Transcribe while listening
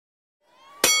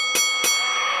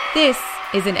This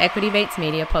is an Equity Mates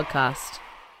Media podcast.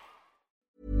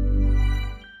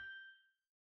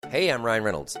 Hey, I'm Ryan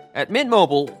Reynolds. At Mint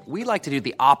Mobile, we like to do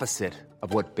the opposite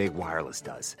of what Big Wireless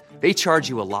does. They charge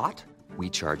you a lot, we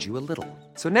charge you a little.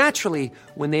 So naturally,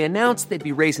 when they announced they'd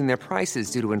be raising their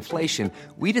prices due to inflation,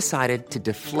 we decided to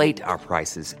deflate our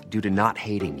prices due to not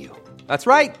hating you. That's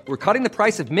right. We're cutting the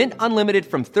price of Mint Unlimited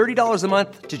from $30 a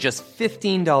month to just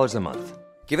 $15 a month.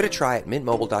 Give it a try at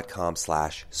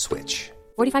mintmobile.com/switch.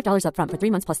 $45 up front for 3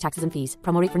 months plus taxes and fees.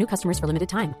 Promo rate for new customers for limited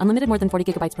time. Unlimited more than 40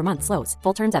 gigabytes per month. Slows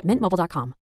full terms at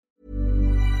mintmobile.com.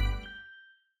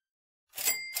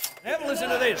 Have a listen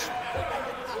to this.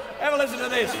 Have a listen to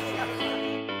this.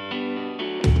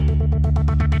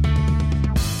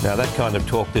 Now, that kind of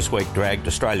talk this week dragged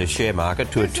Australia's share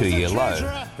market to a two-year low.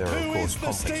 There are, of course,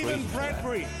 complex reasons for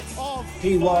that.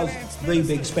 He was the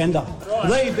big spender.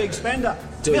 The big spender.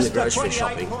 Doing the grocery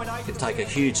shopping could take a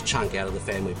huge chunk out of the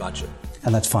family budget.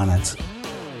 And that's finance.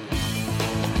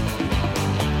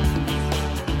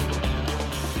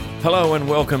 Hello and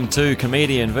welcome to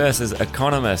Comedian versus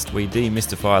Economist. We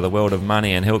demystify the world of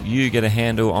money and help you get a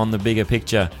handle on the bigger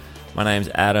picture. My name's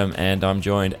Adam and I'm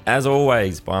joined, as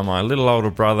always, by my little older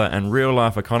brother and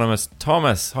real-life economist,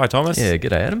 Thomas. Hi, Thomas. Yeah,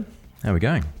 g'day, Adam. How are we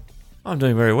going? I'm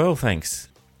doing very well, thanks.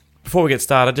 Before we get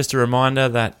started, just a reminder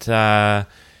that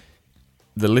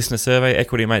the listener survey,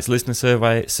 Equity Mates listener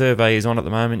survey is on at the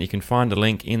moment. You can find a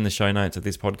link in the show notes of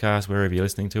this podcast, wherever you're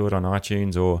listening to it, on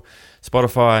iTunes or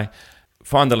Spotify.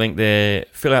 Find the link there,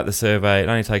 fill out the survey. It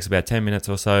only takes about 10 minutes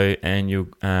or so, and you'll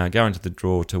go into the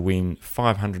draw to win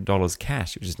 $500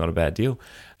 cash, which is not a bad deal.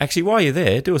 Actually, while you're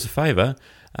there, do us a favour,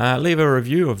 leave a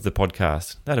review of the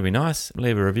podcast. That'd be nice.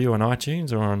 Leave a review on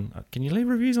iTunes or on... Can you leave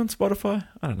reviews on Spotify?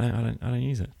 I don't know. I don't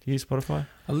use it. Do you use Spotify?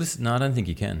 No, I don't think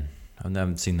you can. I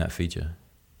haven't seen that feature.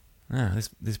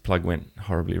 This plug went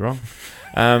horribly wrong.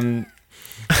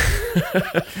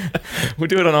 We'll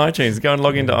do it on iTunes. Go and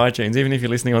log into iTunes. Even if you're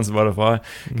listening on Spotify,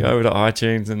 go over to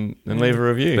iTunes and leave a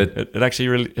review. But it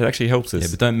actually helps us. Yeah,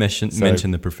 but don't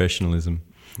mention the professionalism.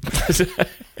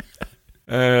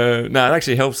 No, it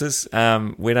actually helps us.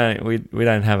 We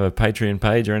don't have a Patreon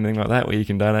page or anything like that where you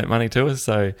can donate money to us.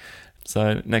 So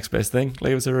next best thing,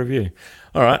 leave us a review.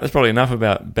 All right, that's probably enough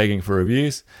about begging for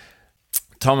reviews.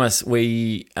 Thomas,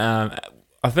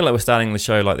 I feel like we're starting the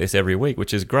show like this every week,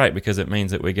 which is great because it means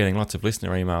that we're getting lots of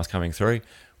listener emails coming through.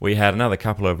 We had another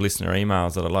couple of listener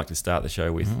emails that I'd like to start the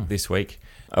show with this week.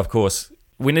 Of course,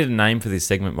 we need a name for this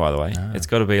segment, by the way. It's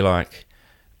got to be like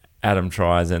Adam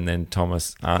tries and then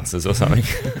Thomas answers or something.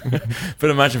 But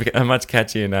a much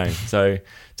catchier name. So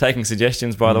taking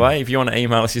suggestions, by the way. If you want to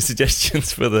email us your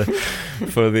suggestions for the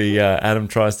Adam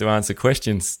tries to answer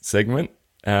questions segment,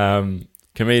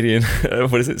 comedian,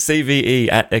 what is it?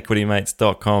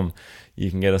 CVE@equitymates.com.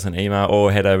 You can get us an email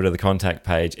or head over to the contact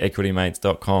page,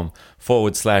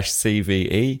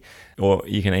 equitymates.com/CVE, or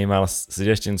you can email us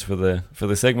suggestions for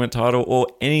the segment title or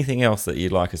anything else that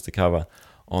you'd like us to cover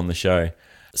on the show.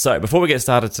 So before we get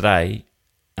started today,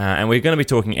 and we're going to be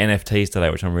talking NFTs today,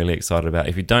 which I'm really excited about.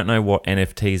 If you don't know what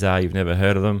NFTs are, you've never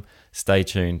heard of them, stay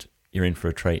tuned. You're in for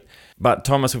a treat. But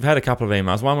Thomas, we've had a couple of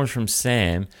emails. One was from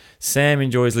Sam. Sam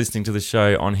enjoys listening to the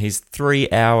show on his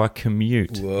 3-hour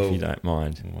commute, if you don't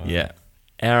mind. Wow. Yeah,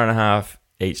 hour and a half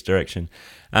each direction.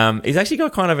 He's actually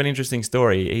got kind of an interesting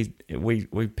story. We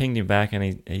pinged him back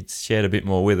and he shared a bit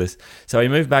more with us. So he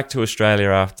moved back to Australia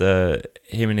after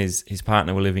him and his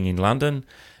partner were living in London.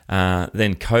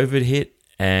 Then COVID hit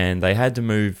and they had to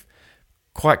move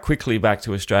quite quickly back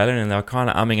to Australia, and they were kind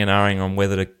of umming and ahhing on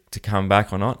whether to come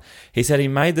back or not. He said he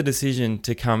made the decision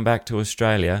to come back to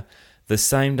Australia the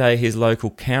same day his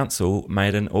local council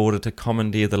made an order to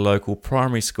commandeer the local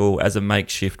primary school as a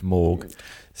makeshift morgue.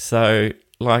 So,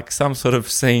 like some sort of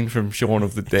scene from Shaun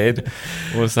of the Dead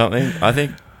or something. I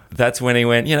think that's when he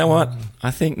went, you know what?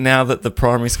 I think now that the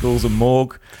primary school's a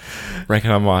morgue,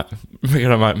 reckon I might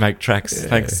make tracks. Yeah.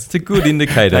 Thanks. It's a good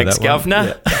indicator. Thanks, that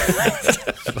Governor. Yeah.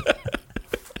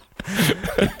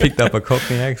 He picked up a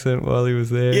Cockney accent while he was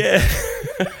there. Yeah.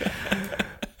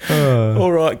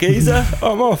 All right, geezer,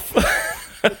 I'm off.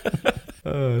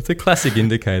 It's a classic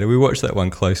indicator. We watched that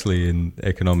one closely in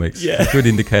economics. Yeah. It's a good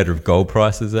indicator of gold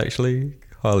prices, actually.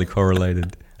 Highly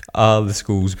correlated. Are the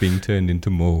schools being turned into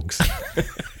morgues?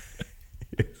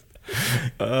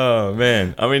 Oh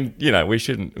man, I mean, you know, we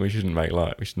shouldn't make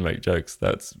light. We shouldn't make jokes.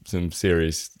 That's some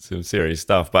serious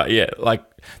stuff. But yeah, like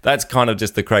that's kind of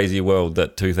just the crazy world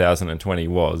that 2020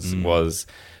 was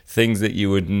things that you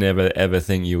would never ever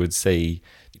think you would see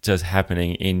just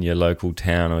happening in your local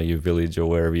town or your village or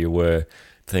wherever you were.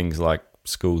 Things like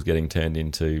schools getting turned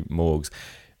into morgues.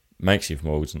 makeshift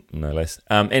mortgage, no less.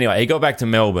 Anyway, he got back to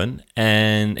Melbourne,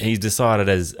 and he's decided,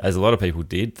 as a lot of people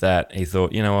did, that he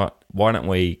thought, you know what, why don't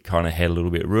we kind of head a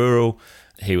little bit rural?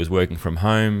 He was working from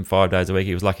home 5 days a week.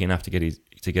 He was lucky enough to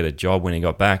get a job when he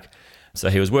got back. So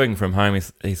he was working from home.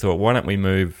 He thought, why don't we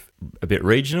move a bit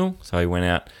regional? So he went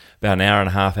out about an hour and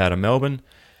a half out of Melbourne.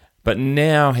 But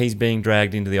now he's being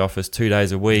dragged into the office 2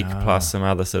 days a week, plus some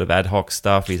other sort of ad hoc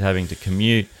stuff. He's having to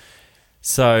commute.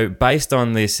 So based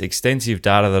on this extensive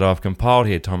data that I've compiled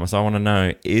here, Thomas, I want to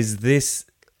know, is this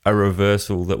a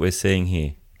reversal that we're seeing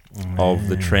here of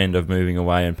the trend of moving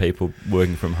away and people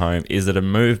working from home? Is it a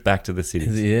move back to the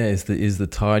cities? Yeah, is the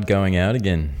tide going out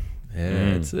again?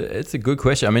 Yeah, it's a good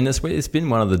question. I mean, it's been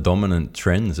one of the dominant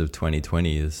trends of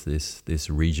 2020 is this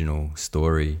regional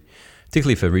story,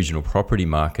 particularly for regional property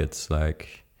markets.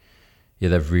 Like, yeah,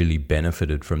 they've really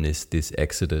benefited from this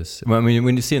exodus. Well, I mean,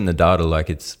 when you see it in the data, like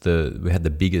we had the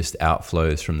biggest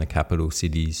outflows from the capital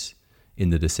cities in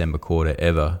the December quarter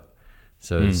ever.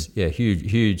 So it's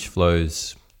huge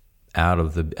flows out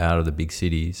of the big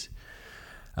cities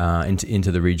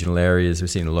into the regional areas. We've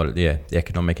seen a lot of the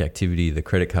economic activity, the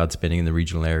credit card spending in the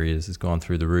regional areas has gone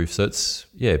through the roof. So it's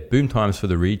boom times for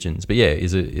the regions. But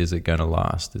is it going to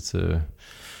last? It's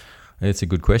a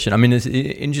good question. I mean, it's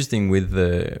interesting with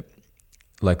the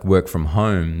work from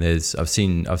home. I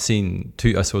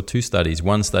saw two studies.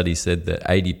 One study said that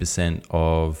 80%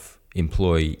 of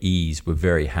employees were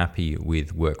very happy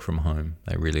with work from home.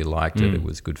 They really liked it. It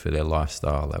was good for their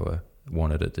lifestyle. They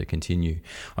wanted it to continue.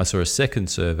 I saw a second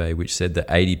survey which said that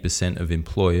 80% of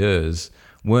employers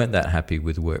weren't that happy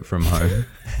with work from home.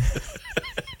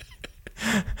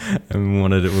 And were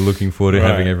looking forward to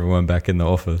having everyone back in the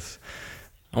office.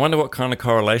 I wonder what kind of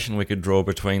correlation we could draw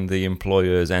between the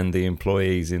employers and the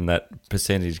employees in that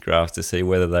percentage graph to see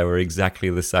whether they were exactly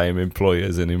the same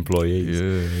employers and employees.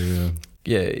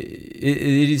 Yeah,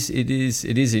 it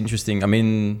is interesting. I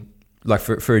mean, like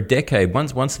for a decade,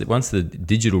 once the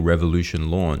digital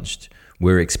revolution launched,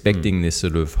 we're expecting this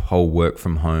sort of whole work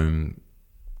from home,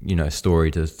 story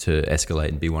to escalate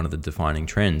and be one of the defining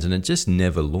trends, and it just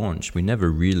never launched. We never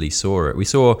really saw it. We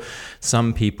saw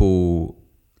some people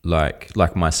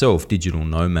like myself, digital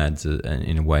nomads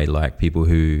in a way, like people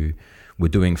who were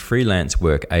doing freelance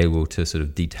work, able to sort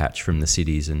of detach from the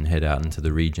cities and head out into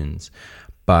the regions.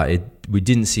 But we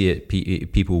didn't see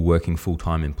people working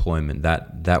full-time employment.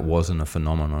 That wasn't a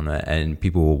phenomenon, and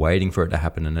people were waiting for it to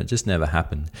happen, and it just never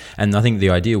happened. And I think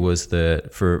the idea was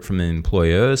that from an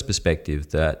employer's perspective,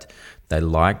 that they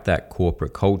liked that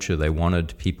corporate culture. They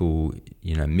wanted people,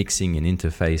 mixing and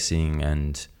interfacing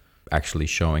and actually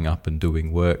showing up and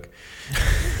doing work.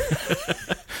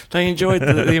 They enjoyed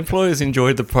the employers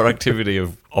enjoyed the productivity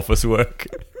of office work.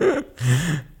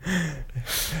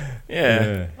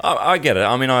 Yeah. I get it.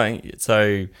 I mean,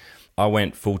 I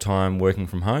went full time working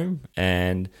from home,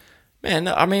 and man,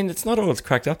 I mean, it's not all it's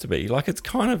cracked up to be. Like, you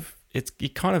kind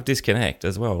of disconnect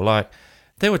as well. Like,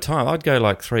 there were times I'd go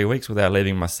like 3 weeks without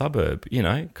leaving my suburb,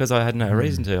 because I had no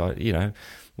reason to.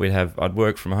 I'd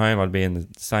work from home. I'd be in the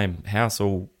same house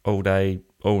all day,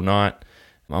 all night.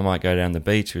 I might go down the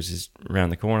beach, which is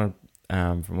around the corner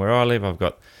from where I live. I've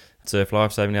got Surf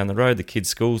Lifesaving down the road, the kids'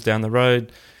 school's down the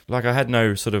road. Like, I had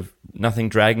nothing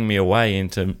dragging me away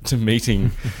into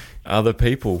meeting other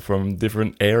people from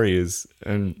different areas.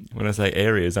 And when I say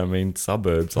areas, I mean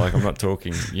suburbs. Like, I'm not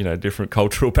talking, different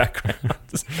cultural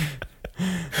backgrounds.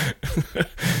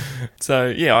 So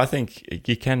yeah, I think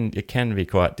it can be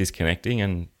quite disconnecting,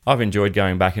 and I've enjoyed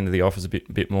going back into the office a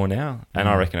bit more now, and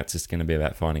I reckon it's just going to be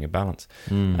about finding a balance.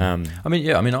 I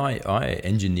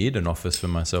engineered an office for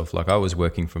myself. Like, I was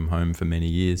working from home for many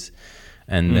years,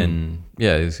 and then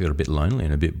it was got a bit lonely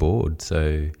and a bit bored,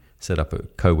 so set up a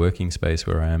co-working space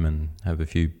where I am and have a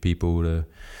few people to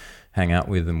hang out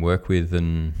with and work with,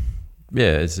 and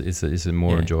it's a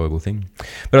more enjoyable thing.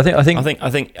 But I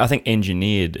think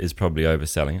engineered is probably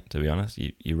overselling it, to be honest.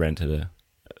 You rented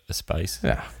a space.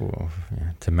 Yeah, well,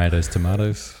 tomatoes.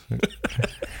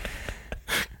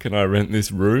 Can I rent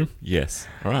this room? Yes.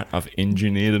 All right, I've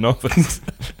engineered an office.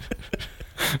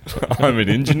 I'm an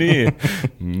engineer.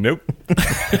 Nope.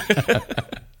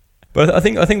 But I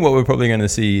think what we're probably going to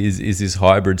see is this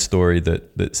hybrid story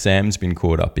that Sam's been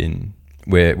caught up in,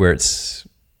 where it's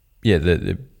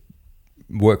the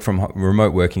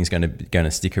remote working is going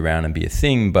to stick around and be a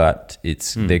thing, but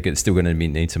they're still going to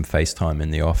need some face time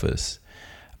in the office.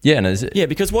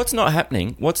 Because what's not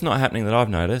happening that I've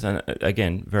noticed, and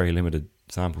again, very limited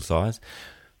sample size,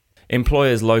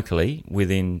 employers locally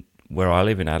within where I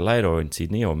live in Adelaide or in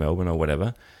Sydney or Melbourne or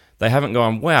whatever, they haven't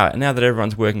gone, wow, now that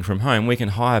everyone's working from home, we can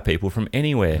hire people from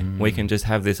anywhere. We can just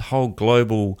have this whole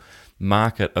global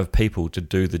market of people to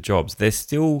do the jobs. There's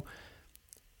still,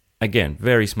 again,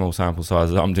 very small sample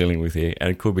sizes I'm dealing with here, and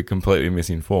it could be completely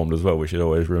misinformed as well. We should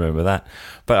always remember that.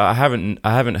 But I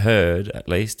haven't heard, at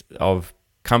least, of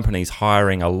companies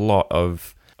hiring a lot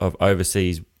of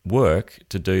overseas work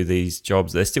to do these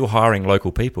jobs. They're still hiring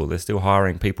local people. They're still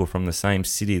hiring people from the same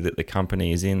city that the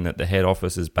company is in, that the head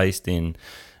office is based in.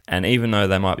 And even though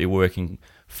they might be working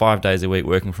 5 days a week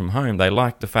working from home, they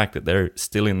like the fact that they're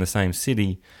still in the same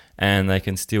city and they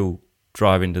can still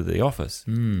drive into the office.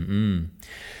 Mm-hmm.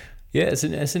 Yeah,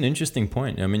 it's an interesting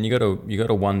point. I mean, you got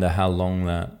to wonder how long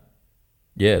that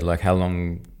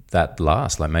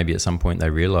lasts. Like maybe at some point they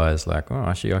realize, like, oh,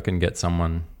 actually, I can get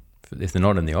someone. If they're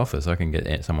not in the office, I can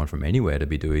get someone from anywhere to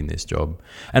be doing this job.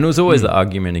 And it was always the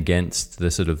argument against the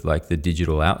sort of like the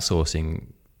digital outsourcing.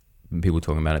 People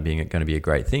talking about it being going to be a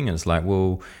great thing, and it's like,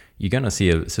 well, you're going to see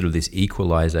a sort of this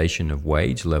equalization of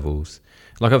wage levels.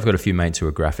 Like I've got a few mates who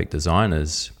are graphic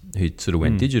designers who sort of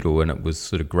went digital, and it was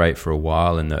sort of great for a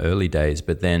while in the early days,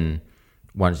 but then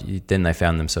they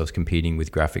found themselves competing with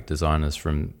graphic designers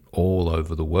from all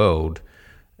over the world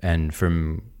and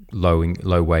from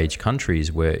low wage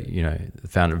countries where, you know,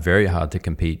 found it very hard to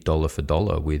compete dollar for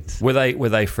dollar with. Were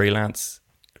they freelance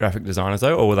graphic designers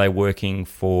though, or were they working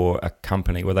for a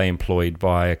company? Were they employed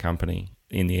by a company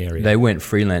in the area? They went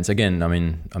freelance. Again, I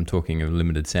mean, I'm talking a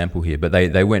limited sample here, but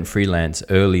they went freelance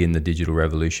early in the digital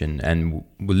revolution and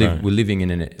were living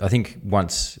in I think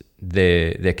once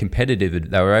they're competitive,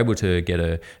 they were able to get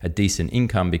a decent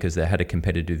income because they had a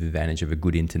competitive advantage of a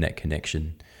good internet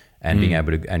connection and being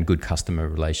able to, and good customer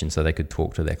relations, so they could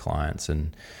talk to their clients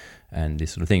and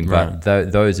this sort of thing. Right.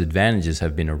 But those advantages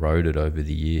have been eroded over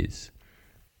the years.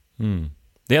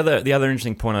 The other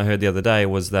interesting point I heard the other day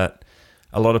was that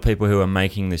a lot of people who are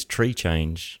making this tree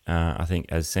change, I think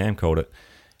as Sam called it,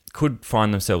 could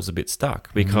find themselves a bit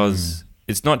stuck because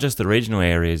it's not just the regional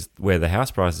areas where the house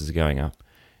prices are going up.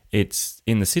 It's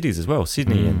in the cities as well.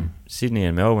 Sydney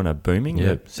and Melbourne are booming.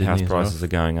 Yep, the house prices are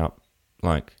going up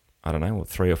like, I don't know,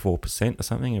 3 or 4% or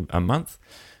something a month,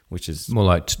 which is more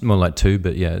like 2.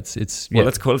 But yeah, it's well,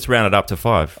 let's round it up to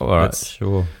 5. All right,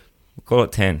 sure. Call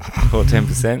it 10. Call it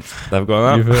 10%. They've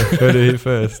gone up. You've heard it here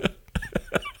first.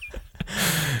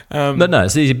 But no,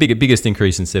 it's the biggest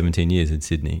increase in 17 years in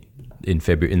Sydney in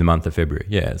the month of February.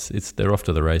 Yeah, it's they're off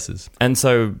to the races. And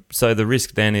so the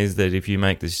risk then is that if you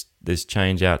make this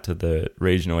change out to the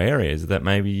regional areas, that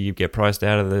maybe you get priced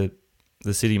out of the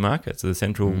city markets, the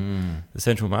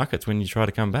central markets when you try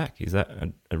to come back. Is that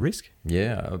a risk?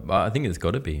 Yeah, I think it's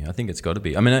got to be.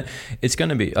 I mean, it's going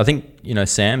to be. I think, you know,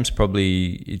 Sam's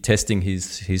probably testing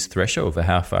his threshold for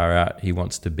how far out he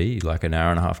wants to be. Like an hour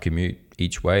and a half commute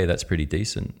each way, that's pretty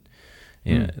decent.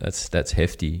 Yeah, that's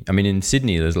hefty. I mean, in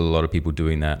Sydney, there's a lot of people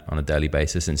doing that on a daily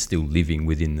basis and still living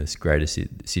within this greater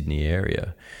Sydney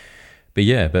area.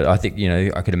 But I think, you know,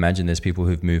 I could imagine there's people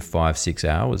who've moved 5-6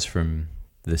 hours from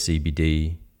the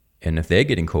CBD, and if they're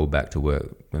getting called back to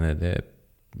work when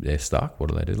they're stuck, what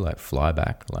do they do? Like fly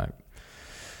back? Like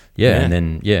and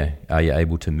then are you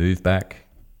able to move back?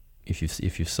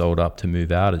 If you've sold up to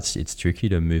move out, it's tricky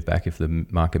to move back if the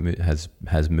market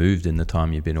has moved in the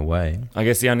time you've been away. I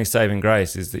guess the only saving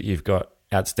grace is that you've got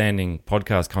outstanding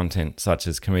podcast content such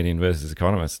as Comedian versus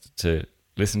Economist to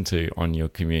listen to on your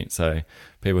commute. So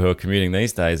people who are commuting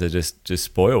these days are just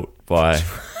spoiled by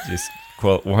just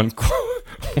one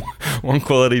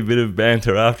quality bit of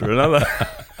banter after another.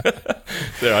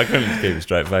 So I couldn't keep a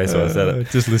straight face when I said it.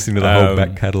 Just listening to the whole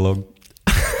back catalogue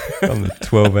on the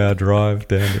 12-hour drive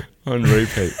down to on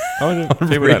repeat.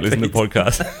 People don't listen to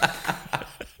podcasts.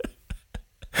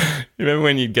 You remember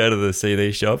when you'd go to the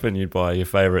CD shop and you'd buy your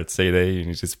favourite CD and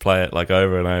you just play it like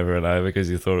over and over and over because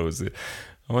you thought it was... I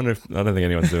don't think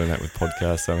anyone's doing that with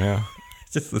podcasts somehow.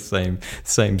 Just the same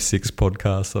 6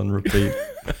 podcasts on repeat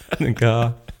in the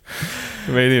car.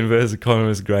 Comedian versus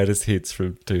Economist greatest hits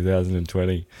from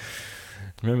 2020.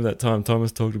 Remember that time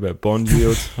Thomas talked about bond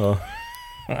yields? Oh,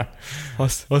 I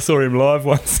saw him live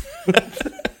once.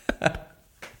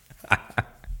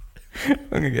 I'm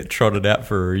going to get trotted out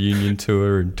for a reunion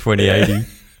tour in 2080.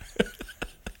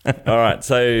 All right,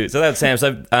 so that's Sam.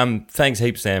 So thanks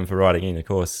heaps, Sam, for writing in. Of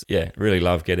course, really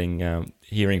love getting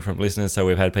hearing from listeners. So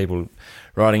we've had people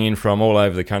writing in from all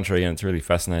over the country, and it's really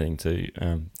fascinating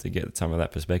to get some of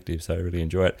that perspective. So I really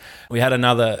enjoy it. We had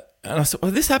another, and I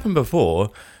thought, this happened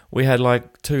before. We had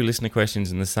like 2 listener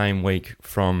questions in the same week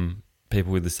from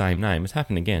people with the same name. It's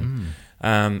happened again.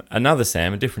 Another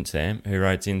Sam, a different Sam, who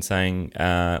writes in saying,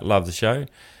 love the show.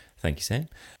 Thank you, Sam.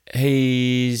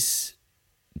 He's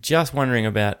just wondering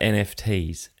about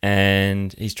NFTs,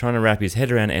 and he's trying to wrap his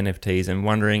head around NFTs and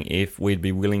wondering if we'd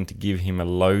be willing to give him a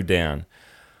lowdown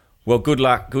Well, good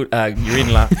luck. You're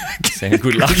in luck. Sam,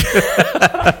 good luck.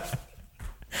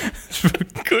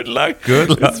 Good luck.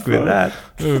 Good luck with that.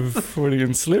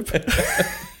 Freudian slip.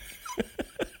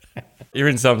 You're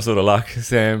in some sort of luck,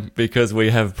 Sam, because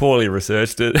we have poorly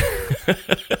researched it.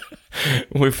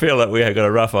 We feel like we have got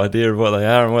a rough idea of what they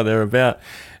are and what they're about.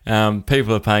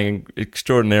 People are paying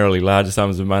extraordinarily large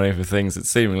sums of money for things that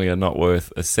seemingly are not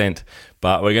worth a cent.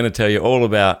 But we're going to tell you all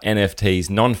about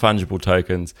NFTs, non-fungible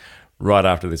tokens, right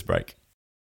after this break.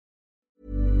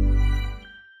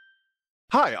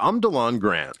 Hi, I'm DeLon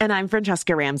Grant. And I'm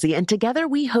Francesca Ramsey, and together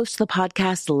we host the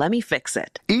podcast Let Me Fix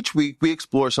It. Each week we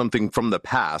explore something from the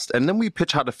past, and then we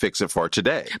pitch how to fix it for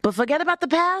today. But forget about the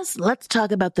past. Let's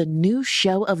talk about the new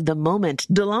show of the moment.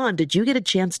 DeLon, did you get a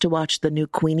chance to watch the new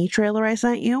Queenie trailer I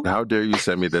sent you? How dare you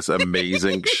send me this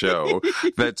amazing show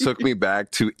that took me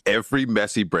back to every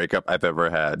messy breakup I've ever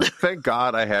had. Thank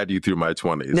God I had you through my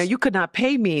 20s. Now, you could not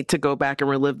pay me to go back and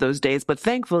relive those days, but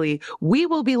thankfully, we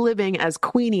will be living as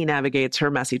Queenie navigates her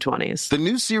messy 20s. The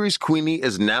new series Queenie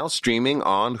is now streaming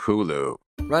on Hulu.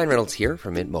 Ryan Reynolds here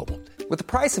from Mint Mobile. With the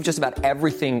price of just about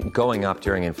everything going up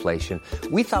during inflation,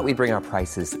 we thought we'd bring our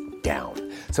prices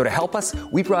down. So to help us,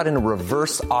 we brought in a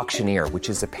reverse auctioneer,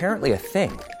 which is apparently a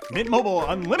thing. Mint Mobile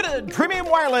Unlimited Premium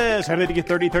Wireless. How to get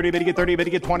 30, 30, bit to get 30, bit to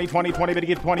get 20, 20, 20, bit to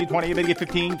get 20, 20, bit to get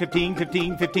 15, 15,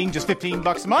 15, 15, just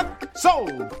 $15 a month?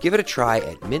 Sold! Give it a try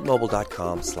at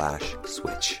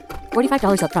mintmobile.com/switch.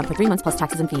 $45 up front for 3 months plus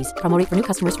taxes and fees. Promo rate for new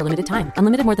customers for limited time.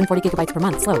 Unlimited more than 40 gigabytes per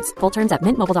month. Slows full terms at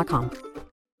mintmobile.com.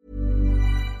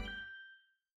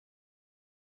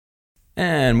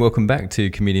 And welcome back to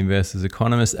Comedian versus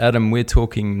Economist. Adam, we're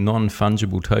talking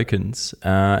non-fungible tokens.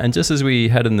 And just as we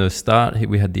had in the start,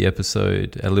 we had the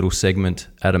episode, a little segment,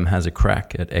 Adam has a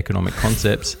crack at economic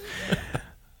concepts.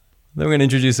 Then we're going to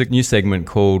introduce a new segment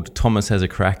called Thomas has a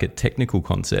crack at technical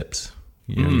concepts.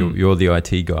 You know, you're the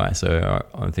IT guy, so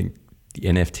I think the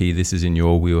NFT, this is in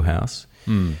your wheelhouse.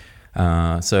 But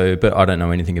I don't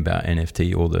know anything about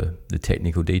NFT or the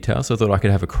technical details, so I thought I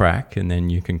could have a crack and then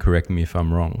you can correct me if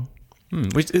I'm wrong.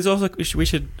 Which is also we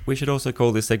should also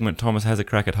call this segment Thomas has a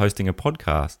crack at hosting a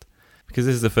podcast, because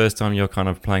this is the first time you're kind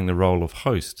of playing the role of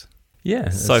host. Yeah,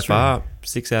 so far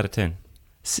 6 out of 10.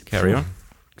 Carry on.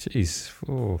 Jeez,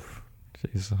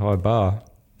 high bar.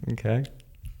 Okay.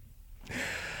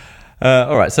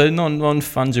 All right. So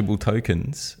non-fungible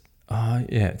tokens.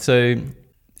 So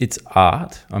it's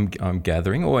art. I'm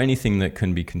gathering, or anything that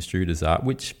can be construed as art.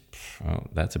 Which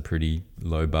that's a pretty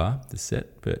low bar to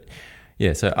set, but.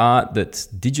 Yeah, so art that's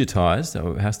digitized,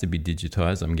 or it has to be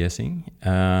digitized, I'm guessing.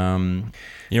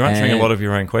 You're answering a lot of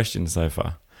your own questions so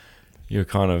far. You're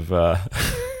kind of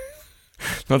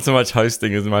not so much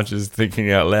hosting as much as thinking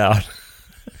out loud.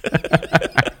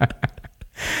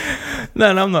 No,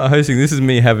 I'm not hosting. This is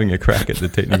me having a crack at the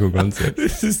technical concept.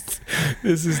 This is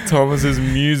Thomas's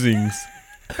musings.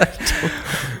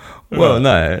 Well,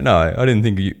 no, I didn't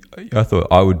think I thought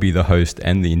I would be the host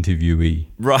and the interviewee.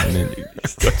 Right.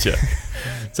 Gotcha.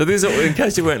 So this, in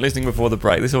case you weren't listening before the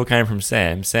break, this all came from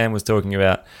Sam. Sam was talking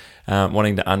about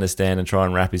wanting to understand and try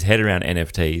and wrap his head around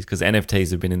NFTs, because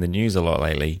NFTs have been in the news a lot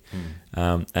lately.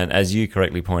 And as you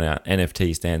correctly point out,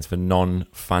 NFT stands for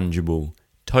non-fungible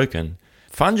token.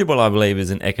 Fungible, I believe,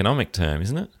 is an economic term,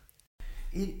 isn't it?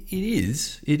 It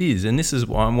is, and this is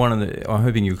why I'm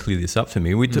hoping you'll clear this up for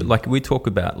me. We talk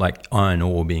about like iron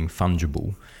ore being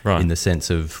fungible, right, in the sense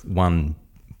of one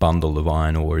bundle of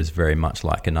iron ore is very much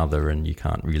like another, and you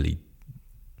can't really,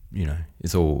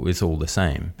 it's all the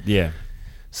same. Yeah.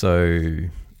 So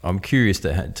I'm curious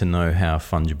to know how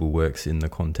fungible works in the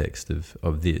context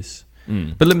of this.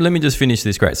 But let me just finish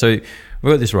this. Great. So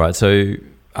we got this right. So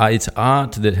it's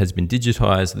art that has been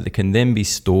digitized that can then be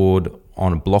stored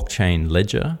on a blockchain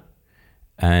ledger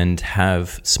and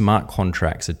have smart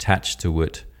contracts attached to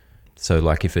it. So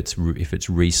like if it's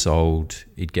resold,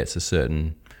 it gets a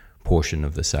certain portion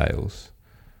of the sales.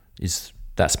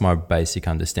 That's my basic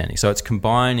understanding. So it's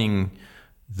combining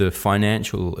the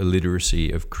financial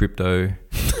illiteracy of crypto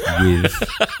with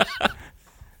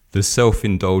the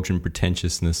self-indulgent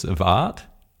pretentiousness of art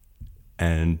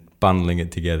and bundling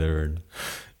it together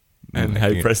and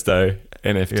hey presto,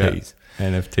 NFTs.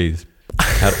 Yeah, NFTs.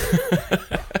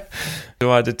 Do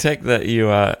I detect that you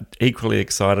are equally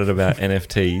excited about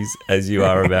NFTs as you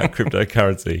are about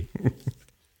cryptocurrency?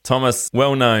 Thomas,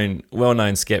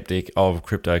 well-known skeptic of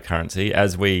cryptocurrency,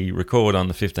 as we record on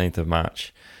the 15th of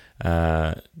March,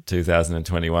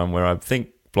 2021, where I think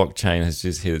blockchain has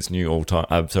just hit its new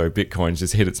Bitcoin's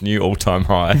just hit its new all-time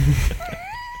high.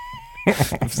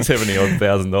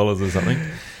 $70,000 or something.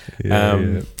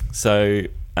 Yeah. So,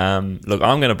 look,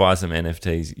 I'm going to buy some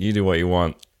NFTs. You do what you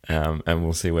want, and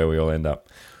we'll see where we all end up.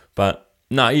 But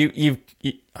no, you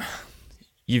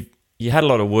had a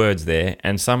lot of words there,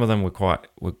 and some of them were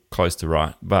close to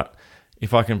right. But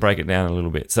if I can break it down a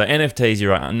little bit, so NFTs,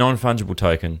 you're right, a non-fungible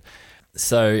token.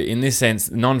 So in this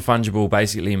sense, non-fungible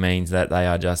basically means that they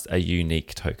are just a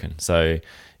unique token. So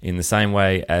in the same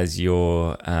way as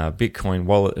your Bitcoin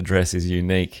wallet address is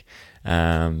unique,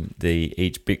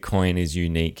 each Bitcoin is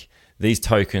unique. These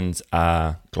tokens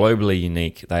are globally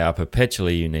unique. They are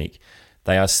perpetually unique.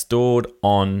 They are stored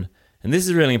on, and this is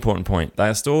a really important point, they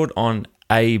are stored on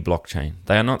a blockchain.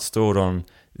 They are not stored on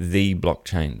the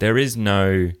blockchain. There is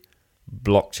no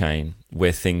blockchain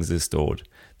where things are stored.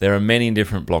 There are many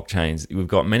different blockchains. We've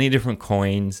got many different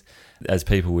coins. As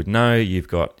people would know, you've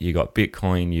got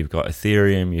Bitcoin, you've got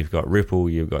Ethereum, you've got Ripple,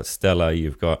 you've got Stellar,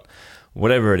 you've got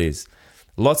whatever it is.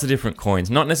 Lots of different coins,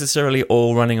 not necessarily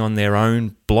all running on their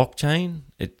own blockchain.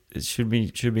 It should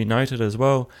be noted as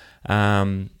well.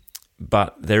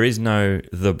 But there is no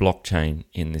the blockchain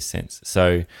in this sense.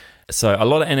 So a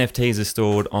lot of NFTs are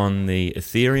stored on the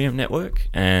Ethereum network,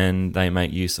 and they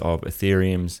make use of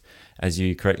Ethereum's, as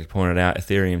you correctly pointed out,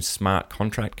 Ethereum's smart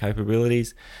contract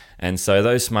capabilities. And so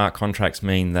those smart contracts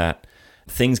mean that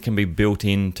things can be built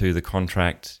into the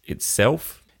contract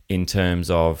itself in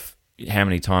terms of how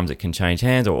many times it can change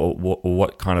hands, or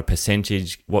what kind of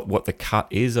percentage, what the cut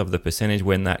is of the percentage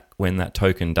when that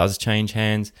token does change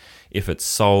hands. If it's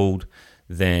sold,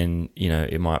 then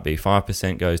it might be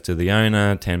 5% goes to the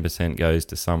owner, 10% goes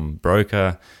to some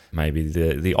broker, maybe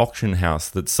the auction house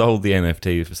that sold the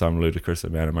NFT for some ludicrous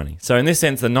amount of money. So in this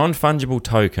sense, the non-fungible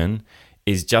token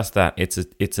is just that. It's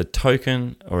a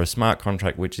token or a smart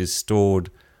contract which is stored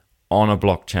on a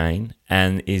blockchain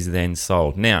and is then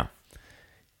sold. Now,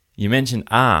 you mentioned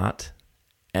art,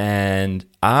 and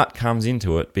art comes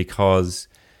into it because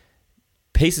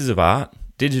pieces of art,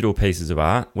 digital pieces of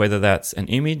art, whether that's an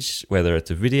image, whether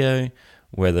it's a video,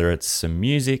 whether it's some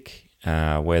music,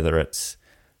 whether it's,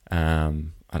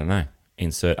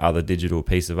 insert other digital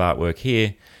piece of artwork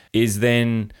here, is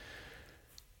then,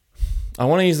 I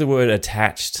want to use the word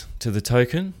attached to the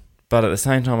token, but at the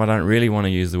same time, I don't really want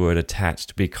to use the word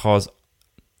attached because,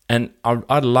 and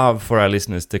I'd love for our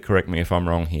listeners to correct me if I'm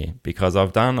wrong here, because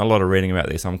I've done a lot of reading about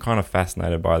this. I'm kind of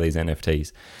fascinated by these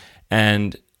NFTs.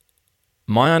 And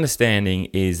my understanding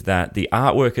is that the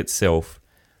artwork itself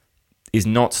is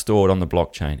not stored on the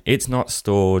blockchain. It's not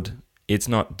stored, it's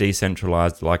not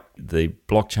decentralized like the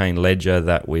blockchain ledger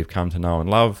that we've come to know and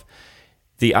love.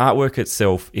 The artwork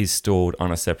itself is stored on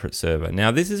a separate server.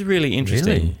 Now, this is really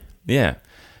interesting. Really? Yeah.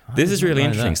 This is really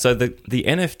interesting. So the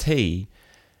NFT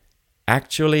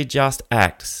actually just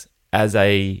acts as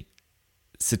a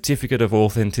certificate of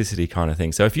authenticity kind of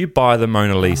thing. So if you buy the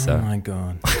Mona Lisa... Oh, my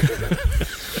God.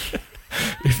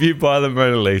 If you buy the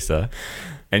Mona Lisa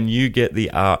and you get the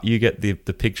art, you get the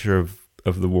picture of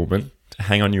the woman to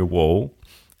hang on your wall,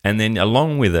 and then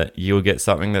along with it, you'll get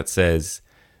something that says,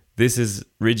 this is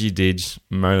Rigididge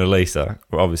Mona Lisa.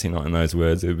 Well, obviously not in those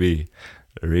words. It would be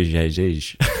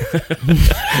Rigididge.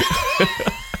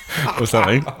 Or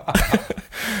something.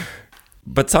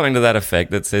 But something to that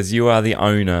effect that says, you are the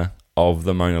owner of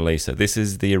the Mona Lisa. This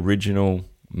is the original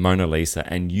Mona Lisa,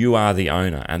 and you are the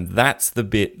owner, and that's the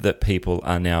bit that people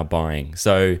are now buying.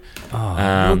 So,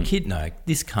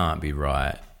 this can't be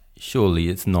right. Surely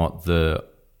it's not the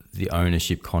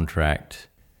ownership contract.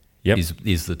 Yep.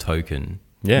 is the token.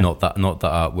 Yeah. Not the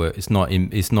artwork. It's not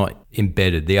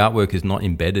embedded. The artwork is not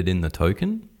embedded in the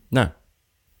token. No,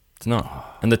 it's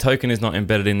not, and the token is not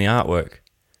embedded in the artwork.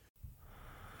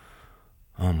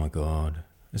 Oh my God.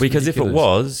 It's because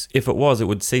ridiculous. if it was, it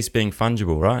would cease being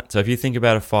fungible, right? So if you think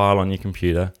about a file on your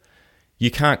computer, you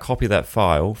can't copy that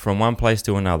file from one place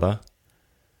to another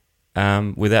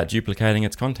without duplicating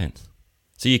its contents.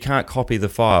 So you can't copy the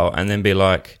file and then be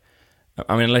like,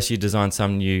 unless you design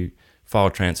some new file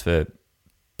transfer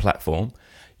platform,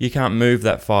 you can't move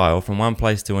that file from one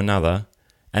place to another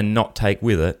and not take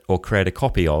with it or create a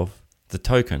copy of the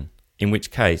token, in which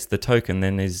case the token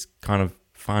then is kind of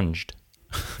funged.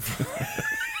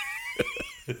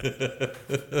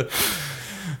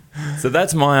 So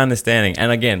that's my understanding,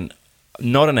 and again,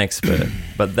 not an expert,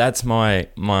 but that's my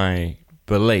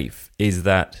belief, is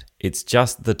that it's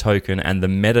just the token and the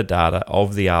metadata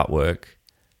of the artwork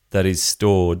that is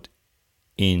stored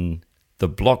in the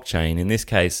blockchain. In this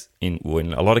case, in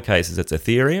a lot of cases, it's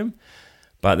Ethereum,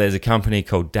 but there's a company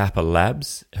called Dapper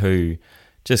Labs who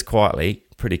just quietly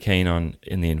pretty keen on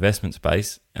in the investment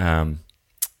space.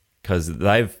 Because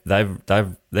they're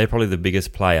probably the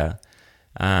biggest player,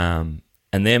 and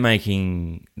they've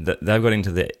got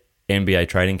into the NBA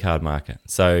trading card market.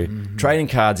 So trading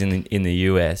cards in the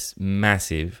US,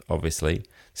 massive, obviously,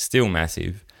 still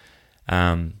massive.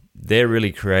 they're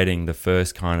really creating the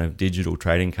first kind of digital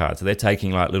trading card. So they're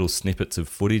taking like little snippets of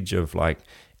footage of like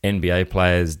NBA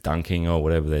players dunking or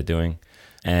whatever they're doing,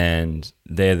 and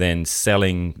they're then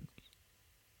selling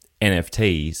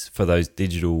NFTs for those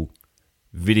digital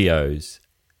videos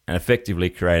and effectively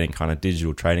creating kind of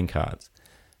digital trading cards.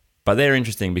 But they're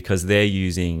interesting because they're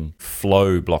using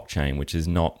Flow blockchain, which is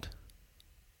not,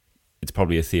 it's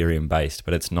probably Ethereum based,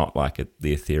 but it's not like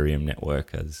the Ethereum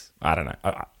network as, I don't know.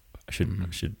 I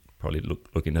should probably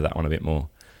look into that one a bit more.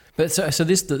 But so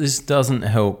this doesn't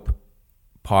help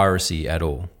piracy at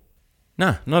all?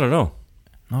 No, not at all.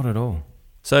 Not at all.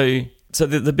 So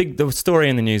the story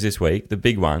in the news this week, the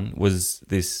big one was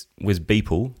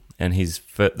Beeple and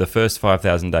the first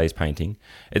 5,000 days painting.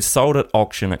 It's sold at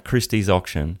auction at Christie's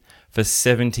auction for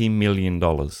 $70 million.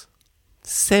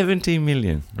 $70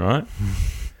 million, right?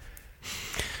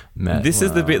 Matt, this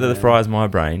is the bit that fries my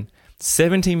brain.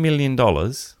 $70 million,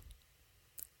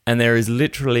 and there is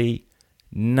literally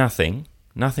nothing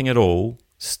at all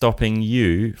stopping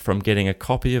you from getting a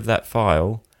copy of that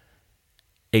file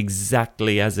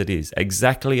exactly as it is,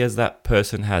 exactly as that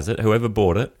person has it, whoever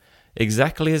bought it,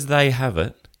 exactly as they have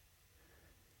it.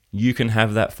 You can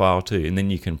have that file too, and then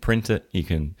you can print it, you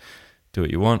can do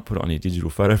what you want, put it on your digital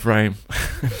photo frame.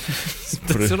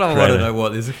 That's what I want to know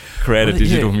what is. Create a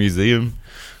digital museum.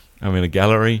 I mean, a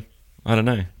gallery. I don't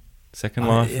know. Second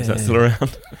Life, is that still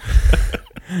around?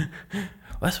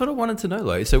 That's what I wanted to know.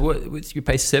 Like, so what you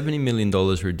pay $70 million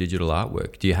for a digital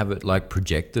artwork. Do you have it like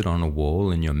projected on a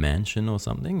wall in your mansion or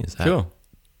something? Is that sure?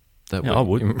 That I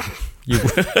would.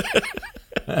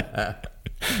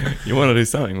 You want to do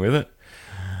something with it?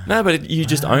 No, but you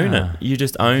just own it. You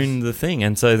just own the thing,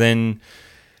 and so then,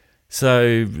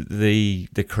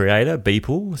 the creator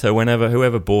Beeple. So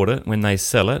whoever bought it, when they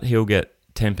sell it, he'll get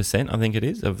 10%, I think it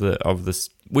is, of this,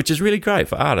 which is really great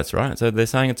for artists, right? So they're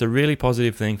saying it's a really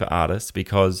positive thing for artists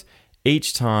because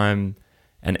each time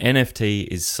an NFT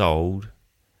is sold,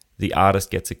 the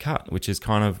artist gets a cut, which is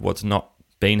kind of what's not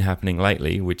been happening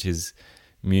lately, which is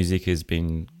music has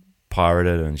been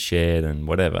pirated and shared and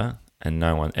whatever, and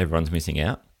everyone's missing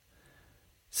out.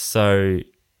 So,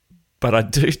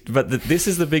 but this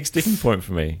is the big sticking point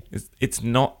for me. It's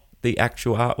not the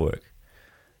actual artwork,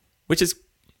 which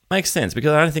makes sense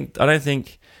because I don't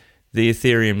think the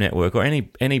Ethereum network or any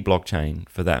blockchain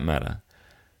for that matter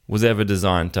was ever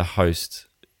designed to host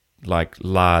like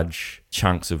large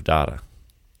chunks of data.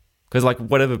 Because like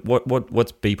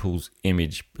what's Beeple's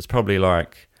image? It's probably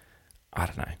like, I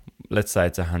don't know, let's say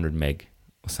it's 100 meg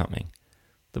or something.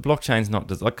 The blockchain's not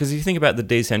because you think about the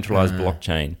decentralized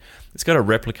blockchain, it's got to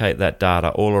replicate that data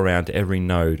all around to every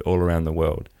node all around the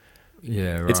world.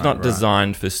 Yeah, right. It's not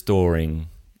designed for storing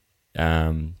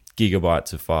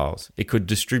gigabytes of files. It could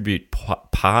distribute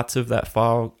parts of that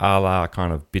file, a la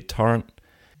kind of BitTorrent,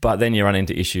 but then you run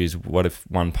into issues. What if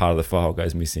one part of the file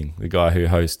goes missing? The guy who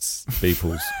hosts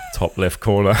Beeple's top left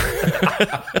corner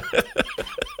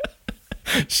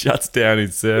shuts down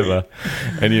his server,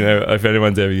 and if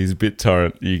anyone's ever used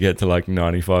BitTorrent, you get to like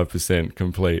 95%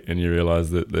 complete, and you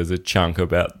realize that there's a chunk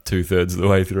about 2/3 of the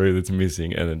way through that's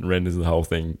missing, and it renders the whole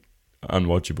thing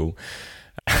unwatchable.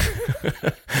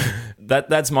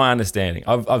 That's my understanding.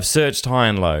 I've searched high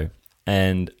and low,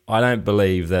 and I don't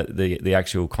believe that the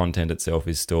actual content itself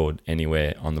is stored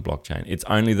anywhere on the blockchain. It's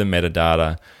only the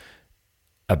metadata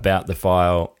about the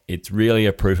file. It's really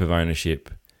a proof of ownership,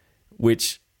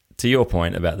 which, to your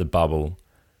point about the bubble,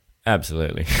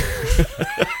 absolutely.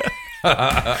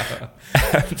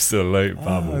 Absolute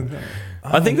bubble.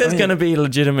 I think there's going to be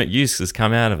legitimate uses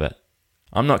come out of it.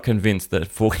 I'm not convinced that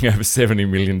forking over $70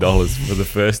 million for the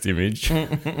first image.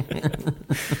 And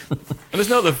it's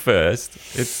not the first.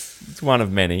 It's one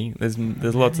of many.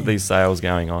 There's lots of these sales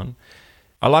going on.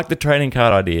 I like the trading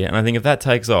card idea, and I think if that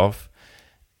takes off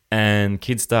and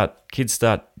kids start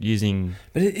using.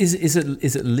 But is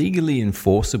it legally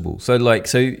enforceable? So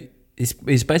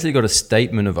he's basically got a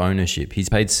statement of ownership. He's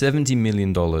paid $70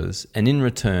 million, and in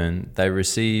return they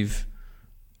receive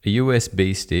a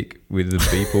USB stick with the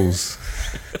Beeple's.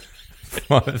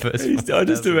 I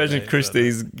just imagine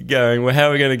Christie's going, well, how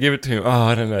are we going to give it to him? Oh,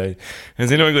 I don't know.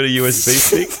 Has anyone got a USB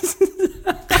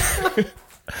stick?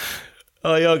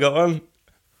 Oh, yeah, I got one.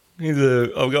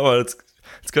 I've got one. It's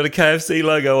got a KFC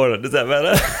logo on it. Does that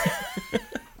matter?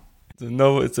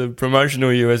 It's a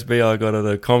promotional USB I got at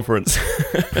a conference.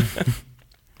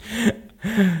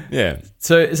 Yeah.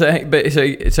 So he gets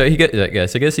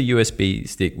a USB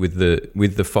stick with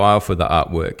the file for the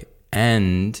artwork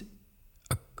and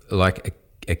a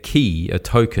key, a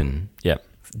token. Yeah.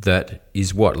 That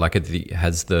is what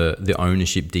has the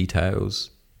ownership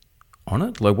details on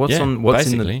it. Like what's in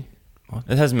the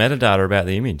It has metadata about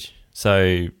the image.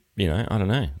 So, you know, I don't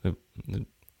know, the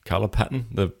color pattern,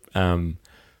 the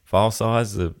file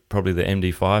size, probably the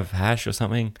MD5 hash or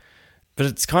something. But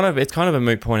it's kind of a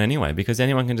moot point anyway, because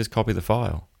anyone can just copy the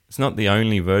file. It's not the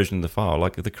only version of the file.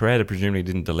 Like, the creator presumably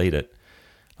didn't delete it.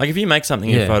 Like, if you make something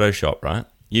in Photoshop, right,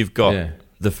 you've got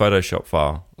the Photoshop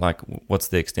file. Like, what's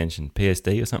the extension?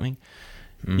 PSD or something?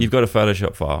 You've got a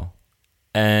Photoshop file.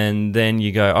 And then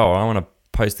you go, oh, I want to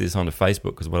post this onto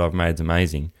Facebook because what I've made is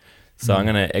amazing. So I'm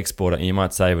going to export it, and you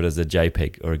might save it as a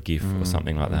JPEG or a GIF or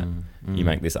something like that. You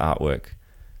make this artwork.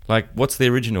 Like, what's the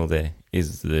original there?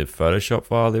 Is the Photoshop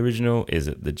file the original? Is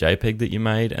it the JPEG that you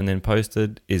made and then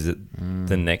posted? Is it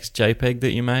the next JPEG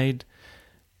that you made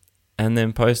and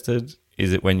then posted?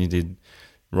 Is it when you did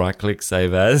right-click,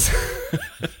 save as?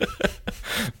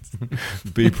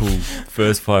 Beeple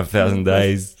first 5,000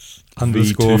 days.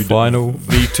 Underscore V2, final.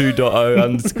 V2.0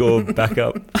 underscore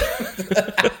backup.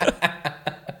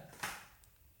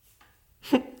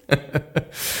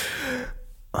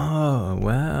 Oh,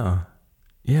 wow.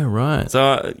 Yeah, right.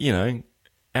 So, you know,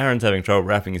 Aaron's having trouble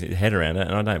wrapping his head around it,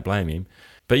 and I don't blame him.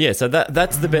 But yeah, so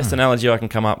that's the best analogy I can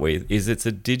come up with, is it's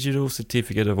a digital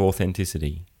certificate of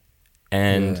authenticity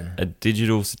and a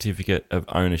digital certificate of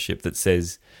ownership that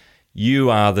says you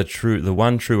are the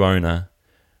one true owner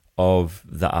of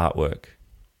the artwork.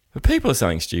 But people are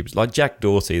saying stupid. Like Jack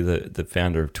Dorsey, the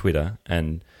founder of Twitter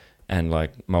and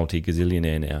like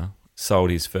multi-gazillionaire now,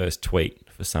 sold his first tweet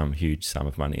for some huge sum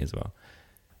of money as well.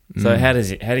 So how do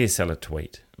you sell a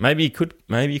tweet? Maybe you could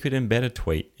embed a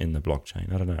tweet in the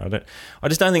blockchain. I don't know. I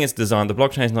just don't think it's designed. The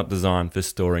blockchain is not designed for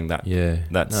storing that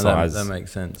size. That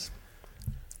makes sense.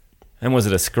 And was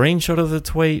it a screenshot of the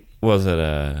tweet? Was it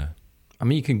a? I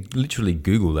mean, you can literally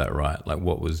Google that, right? Like,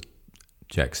 what was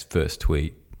Jack's first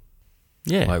tweet?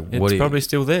 Yeah, like, it's probably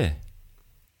still there.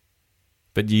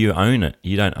 But you own it.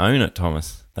 You don't own it,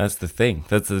 Thomas. That's the thing.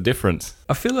 That's the difference.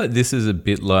 I feel like this is a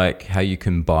bit like how you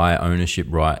can buy ownership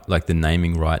right, like the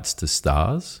naming rights to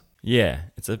stars. Yeah,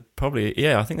 I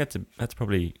think that's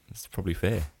probably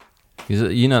fair.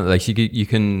 You know, like you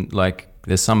can like,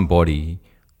 there's some body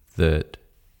that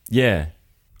it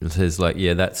says like,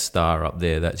 yeah, that star up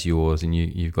there, that's yours, and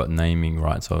you've got naming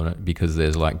rights on it because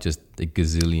there's like just a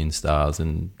gazillion stars,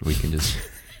 and we can just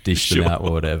dish them out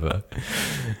or whatever.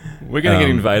 We're going to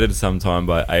get invaded sometime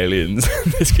by aliens.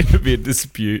 There's going to be a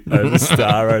dispute over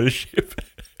star ownership.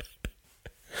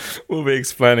 We'll be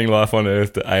explaining life on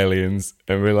Earth to aliens,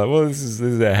 and we're like, well, this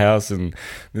is our house, and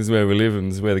this is where we live,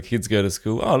 and this is where the kids go to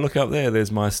school. Oh, look up there,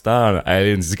 there's my star. And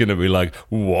aliens is going to be like,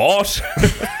 what?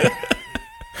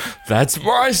 That's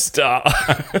my star.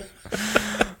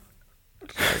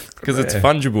 Because it's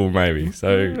fungible, maybe.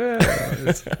 So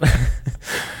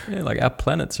yeah, like our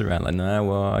planet's around. Like, no,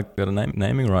 well, I got a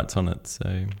naming rights on it.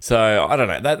 So I don't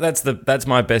know. That's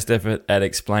my best effort at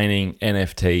explaining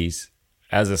NFTs.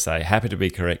 As I say, happy to be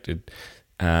corrected.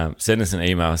 Send us an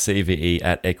email,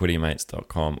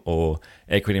 cve@equitymates.com or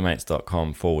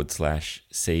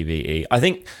equitymates.com/CVE. I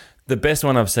think the best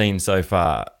one I've seen so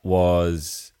far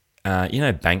was,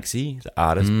 Banksy, the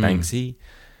artist Banksy.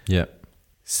 Yeah.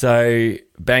 So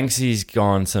Banksy's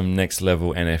gone some next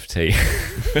level NFT.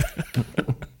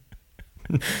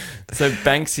 So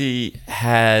Banksy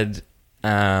had,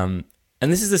 and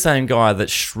this is the same guy that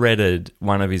shredded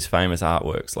one of his famous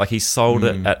artworks. Like, he sold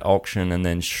it at auction and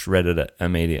then shredded it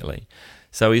immediately.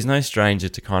 So he's no stranger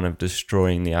to kind of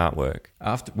destroying the artwork.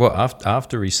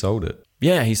 After he sold it?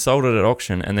 Yeah, he sold it at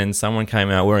auction, and then someone came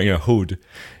out wearing a hood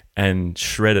and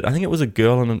shredded. I think it was a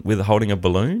girl holding a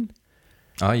balloon.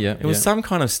 Oh, yeah. It was some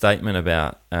kind of statement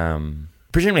about,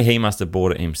 presumably he must have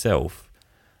bought it himself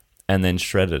and then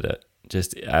shredded it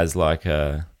just as like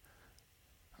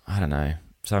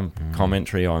some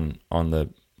commentary on the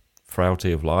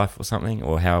frailty of life or something,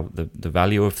 or how the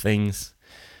value of things.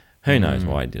 Who knows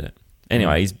why he did it.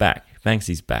 Anyway, he's back.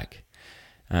 Banksy's back.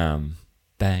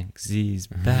 Banksy's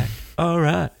back. All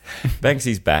right.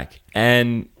 Banksy's back.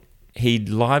 And he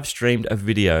live streamed a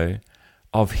video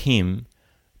of him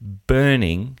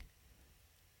burning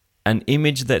an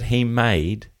image that he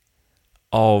made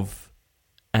of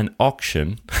an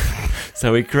auction.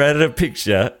 So he created a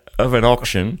picture of an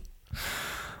auction.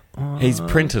 He's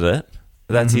printed it.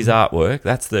 That's his artwork.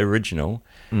 That's the original.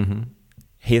 Mm-hmm.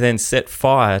 He then set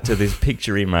fire to this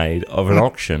picture he made of an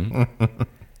auction.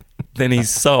 Then he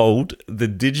sold the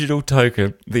digital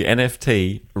token, the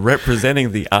NFT,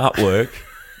 representing the artwork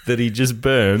that he just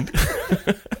burned.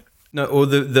 No, or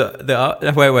the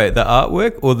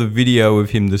artwork or the video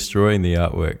of him destroying the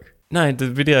artwork? No, the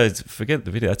videos, forget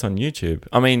the video, it's on YouTube.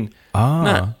 I mean,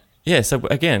 no. Yeah, so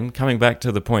again, coming back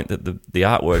to the point that the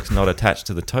artwork's not attached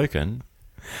to the token.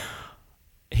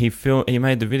 he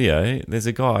made the video. There's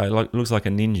a guy looks like a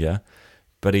ninja,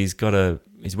 but he's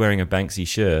wearing a Banksy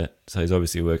shirt, so he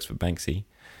obviously works for Banksy.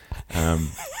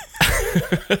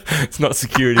 It's not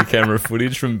security camera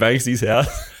footage from Banksy's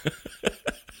house.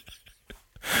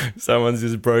 Someone's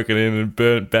just broken in and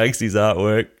burnt Banksy's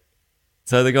artwork.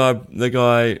 So the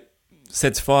guy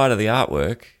sets fire to the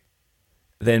artwork.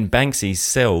 Then Banksy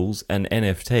sells an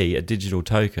NFT, a digital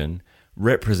token,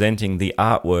 representing the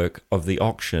artwork of the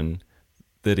auction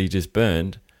that he just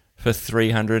burned for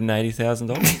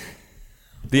 $380,000.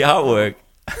 The artwork.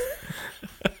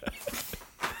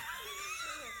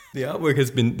 The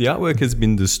artwork has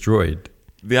been destroyed.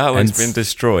 The artwork's been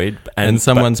destroyed, and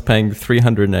someone's paying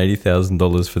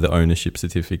 $380,000 for the ownership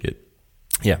certificate.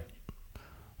 Yeah.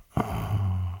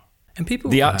 And people.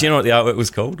 Do you know what the artwork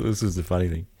was called? This was the funny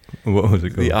thing. What was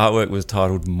it called? The artwork was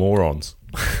titled "Morons."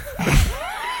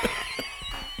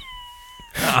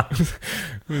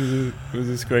 It was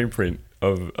a screen print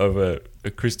of a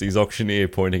Christie's auctioneer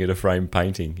pointing at a framed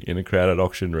painting in a crowded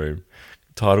auction room,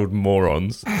 titled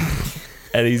 "Morons,"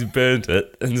 and he's burnt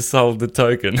it and sold the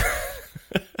token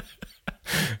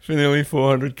for nearly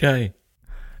 $400K.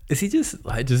 Is he just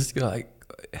like,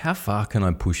 how far can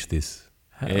I push this?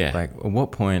 Yeah. Like, at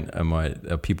what point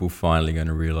are people finally going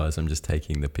to realize I'm just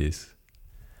taking the piss?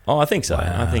 Oh, I think so.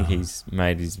 Wow. I think he's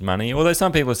made his money. Although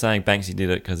some people are saying Banksy did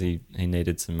it because he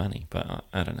needed some money, but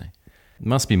I don't know.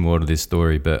 Must be more to this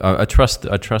story, but I trust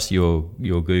your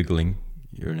Googling.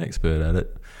 You're an expert at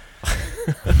it.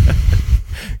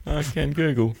 I can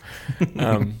Google.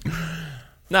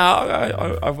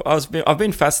 I've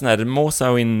been fascinated more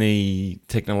so in the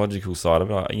technological side of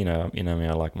it. You know me,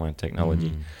 I like my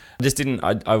technology.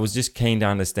 I was just keen to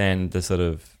understand the sort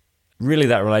of really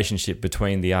that relationship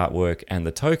between the artwork and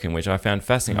the token, which I found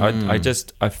fascinating.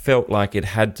 I felt like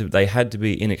they had to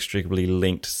be inextricably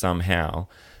linked somehow,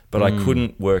 but I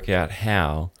couldn't work out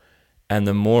how. And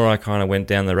the more I kind of went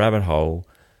down the rabbit hole,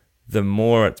 the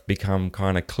more it's become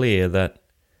kind of clear that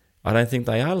I don't think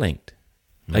they are linked.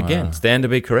 Again, stand to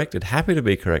be corrected, happy to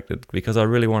be corrected, because I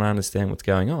really want to understand what's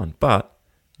going on. But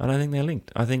I don't think they're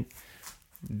linked. I think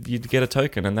you get a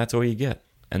token and that's all you get.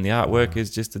 And the artwork is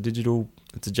just it's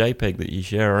a JPEG that you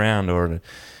share around, or an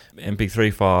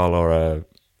MP3 file, or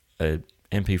a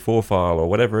MP4 file, or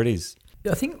whatever it is.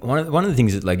 I think one of the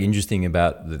things that's like interesting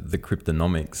about the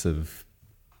cryptonomics of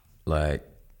like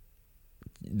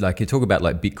you talk about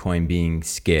like Bitcoin being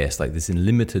scarce, like there's a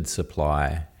limited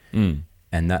supply, and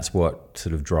that's what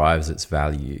sort of drives its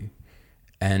value.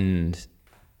 And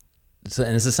it's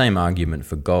the same argument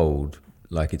for gold.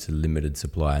 Like it's a limited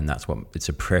supply, and it's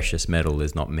a precious metal.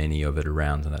 There's not many of it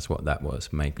around, and that's what that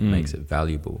makes it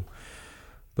valuable.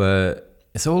 But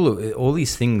it's all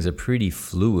these things are pretty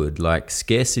fluid. Like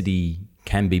scarcity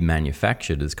can be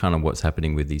manufactured. It's kind of what's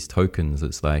happening with these tokens.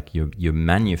 It's like you're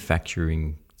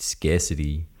manufacturing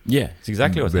scarcity. Yeah, it's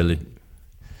exactly what's happening.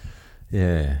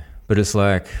 Yeah, but it's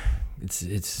like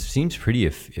it seems pretty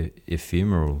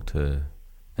ephemeral to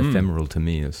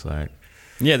me. It's like.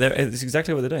 Yeah, it's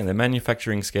exactly what they're doing. They're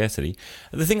manufacturing scarcity.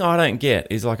 The thing I don't get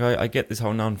is, like, I get this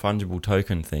whole non-fungible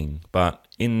token thing, but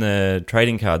in the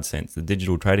trading card sense, the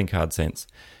digital trading card sense,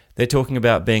 they're talking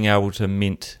about being able to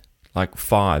mint, like,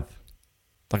 5.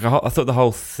 Like, I thought the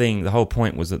whole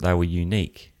point was that they were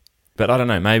unique. But I don't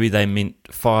know, maybe they mint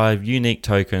 5 unique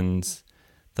tokens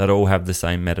that all have the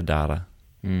same metadata.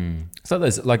 So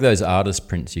those artist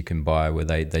prints you can buy where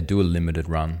they do a limited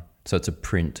run. So it's a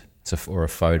print. Or a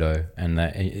photo, and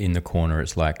in the corner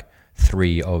it's like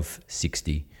 3 of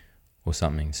 60 or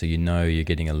something. So you're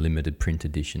getting a limited print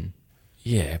edition.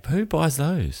 Yeah, but who buys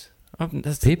those?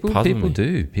 People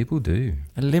do.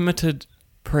 A limited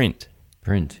print.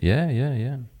 Yeah.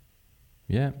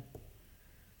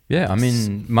 I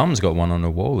mean, Mum's got one on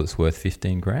her wall that's worth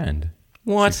 15 grand.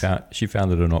 What? She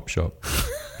found it at an op shop.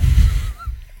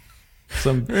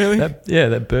 Really?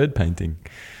 That bird painting.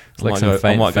 It's like some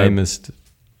famous.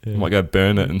 I might go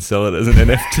burn it and sell it as an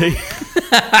NFT.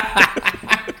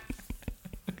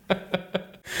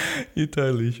 You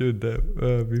totally should.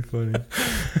 That'd be funny.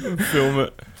 Film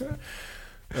it.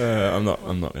 I'm not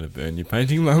going to burn your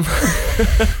painting, Mum.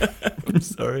 I'm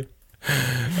sorry.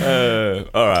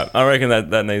 All right. I reckon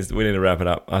we need to wrap it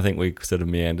up. I think we sort of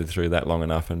meandered through that long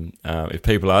enough, and if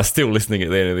people are still listening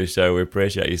at the end of this show, we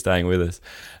appreciate you staying with us.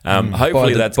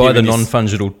 Hopefully, buy the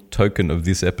non-fungible token of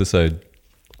this episode.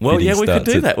 Well, yeah, we could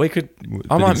do that.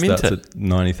 I might mint it at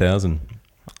 90,000.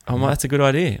 That's a good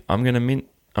idea. I'm going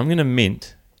to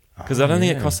mint because I don't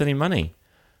think it costs any money.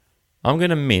 I'm going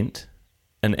to mint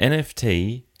an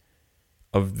NFT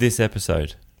of this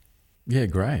episode. Yeah,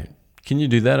 great. Can you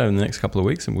do that over the next couple of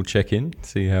weeks, and we'll check in,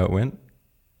 see how it went?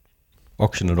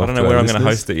 auction it off. I don't know where I'm going to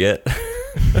host it yet.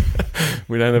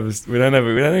 We don't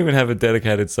even have a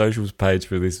dedicated socials page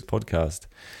for this podcast.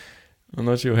 I'm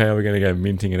not sure how we're going to go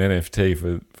minting an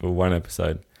NFT for one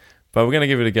episode, but we're going to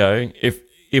give it a go.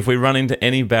 If we run into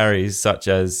any barriers, such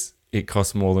as it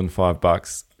costs more than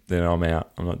 $5, then I'm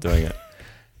out. I'm not doing it.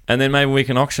 And then maybe we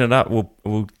can auction it up.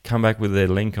 We'll come back with their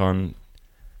link on,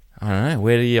 I don't know,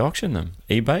 where do you auction them?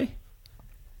 eBay?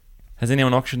 Has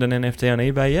anyone auctioned an NFT on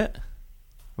eBay yet?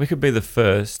 We could be the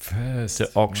first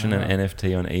to auction an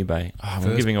NFT on eBay. Oh,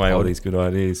 we're giving away all these good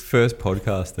ideas. First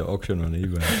podcast to auction on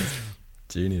eBay.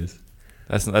 Genius.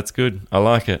 That's good. I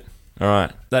like it. All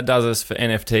right. That does us for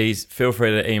NFTs. Feel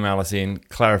free to email us in,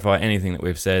 clarify anything that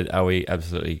we've said. Are we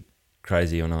absolutely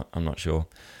crazy or not? I'm not sure.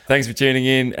 Thanks for tuning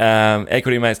in.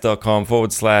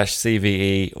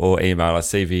 equitymates.com/CVE or email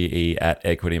us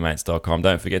cve@equitymates.com.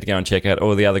 Don't forget to go and check out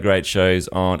all the other great shows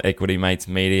on Equity Mates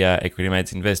Media, Equity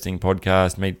Mates Investing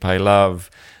Podcast, Meet, Pay, Love,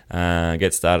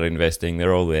 Get Started Investing.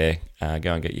 They're all there.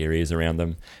 Go and get your ears around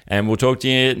them. And we'll talk to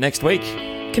you next week.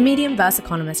 Comedian vs.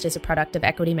 Economist is a product of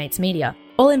Equity Mates Media.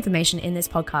 All information in this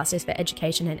podcast is for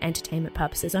education and entertainment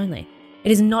purposes only.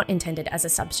 It is not intended as a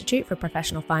substitute for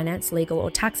professional finance, legal, or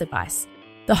tax advice.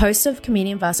 The hosts of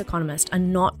Comedian vs. Economist are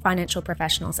not financial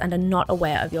professionals and are not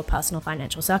aware of your personal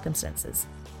financial circumstances.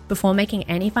 Before making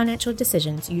any financial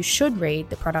decisions, you should read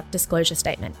the product disclosure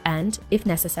statement and, if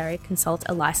necessary, consult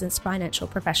a licensed financial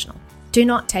professional. Do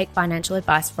not take financial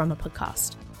advice from a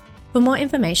podcast. For more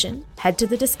information, head to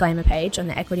the disclaimer page on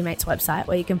the Equity Mates website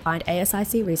where you can find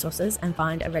ASIC resources and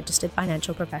find a registered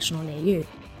financial professional near you.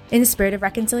 In the spirit of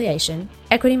reconciliation,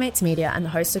 Equity Mates Media and the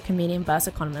hosts of Comedian vs.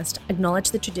 Economist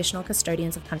acknowledge the traditional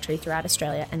custodians of country throughout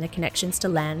Australia and their connections to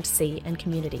land, sea and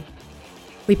community.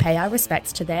 We pay our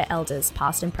respects to their elders,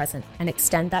 past and present, and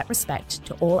extend that respect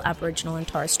to all Aboriginal and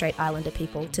Torres Strait Islander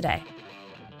people today.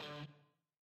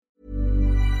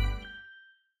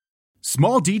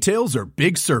 Small details are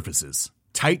big surfaces.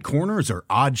 Tight corners are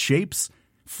odd shapes.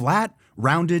 Flat,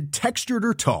 rounded, textured,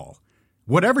 or tall.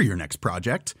 Whatever your next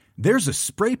project, there's a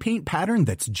spray paint pattern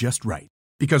that's just right.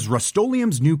 Because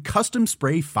Rust-Oleum's new Custom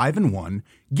Spray 5-in-1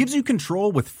 gives you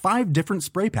control with 5 different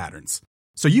spray patterns.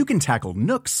 So you can tackle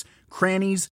nooks,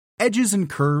 crannies, edges, and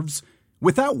curves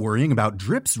without worrying about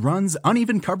drips, runs,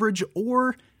 uneven coverage,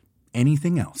 or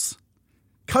anything else.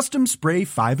 Custom Spray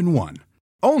 5-in-1.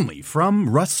 Only from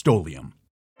Rust-Oleum.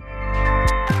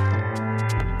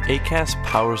 Acast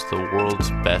powers the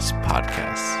world's best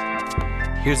podcasts.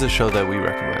 Here's a show that we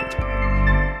recommend.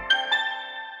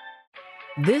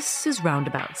 This is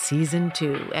Roundabout Season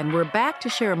 2, and we're back to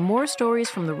share more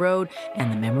stories from the road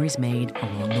and the memories made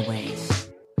along the way.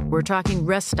 We're talking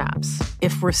rest stops.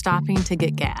 If we're stopping to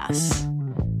get gas,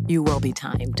 you will be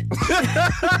timed.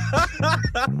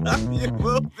 You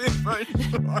will be for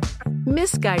sure.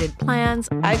 Misguided plans.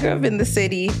 I grew up in the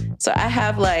city, so I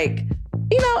have a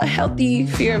healthy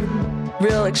fear of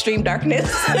real extreme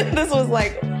darkness. This was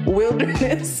like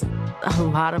wilderness. A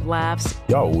lot of laughs.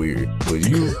 Y'all weird, but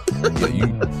you were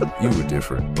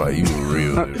different. Like, you were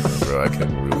real different, bro. I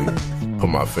can't really put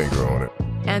my finger on it.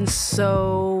 And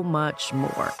so much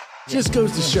more. Just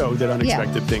goes to show that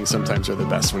unexpected things sometimes are the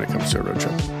best when it comes to a road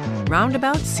trip.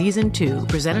 Roundabout Season 2,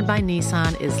 presented by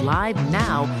Nissan, is live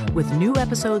now with new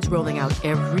episodes rolling out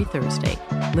every Thursday.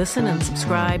 Listen and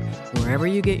subscribe wherever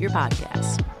you get your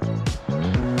podcasts.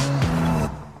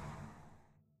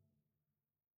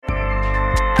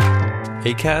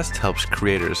 Acast helps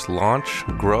creators launch,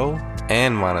 grow,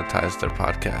 and monetize their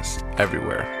podcasts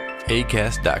everywhere.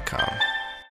 Acast.com.